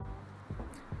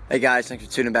Hey guys, thanks for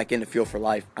tuning back into Fuel for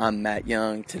Life. I'm Matt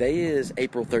Young. Today is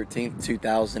April 13th,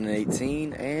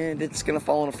 2018, and it's going to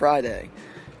fall on a Friday.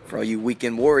 For all you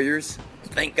weekend warriors,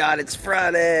 thank God it's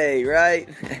Friday, right?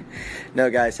 No,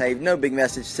 guys, hey, no big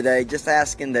message today. Just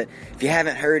asking that if you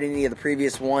haven't heard any of the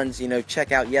previous ones,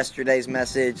 check out yesterday's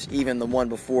message, even the one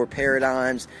before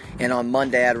Paradigms, and on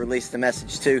Monday I'd released the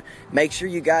message too. Make sure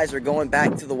you guys are going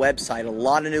back to the website. A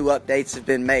lot of new updates have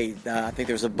been made. I think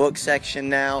there's a book section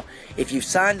now. If you've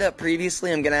signed up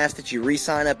previously, I'm going to ask that you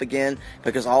re-sign up again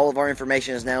because all of our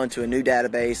information is now into a new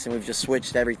database and we've just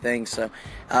switched everything. So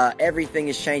everything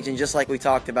is changing just like we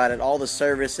talked about it. All the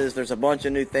services, there's a bunch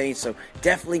of new things. So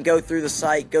definitely go through the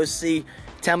site, go see,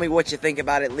 tell me what you think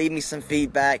about it, leave me some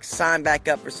feedback, sign back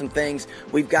up for some things.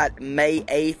 We've got May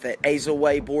 8th at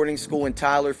Azelway Boarding School in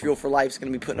Tyler. Fuel for Life is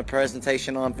going to be putting a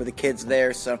presentation on for the kids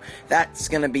there. So that's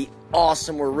going to be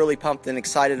awesome. We're really pumped and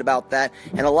excited about that.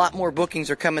 And a lot more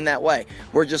bookings are coming that way.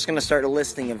 We're just going to start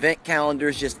listing event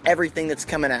calendars, just everything that's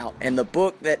coming out. And the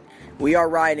book that we are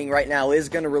writing right now is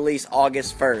going to release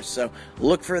August 1st. So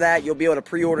look for that. You'll be able to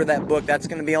pre-order that book. That's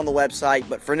going to be on the website.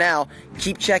 But for now,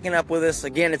 keep checking up with us.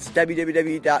 Again, it's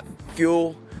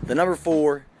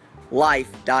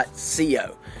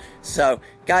www.fuel4life.co. So,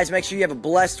 guys, make sure you have a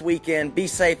blessed weekend. Be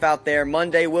safe out there.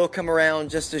 Monday will come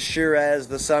around just as sure as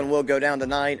the sun will go down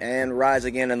tonight and rise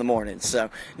again in the morning.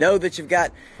 So, know that you've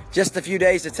got just a few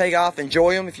days to take off.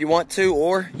 Enjoy them if you want to,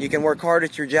 or you can work hard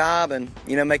at your job and,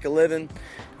 make a living,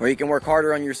 or you can work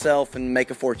harder on yourself and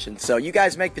make a fortune. So, you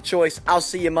guys make the choice. I'll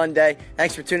see you Monday.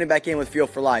 Thanks for tuning back in with Fuel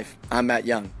for Life. I'm Matt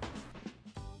Young.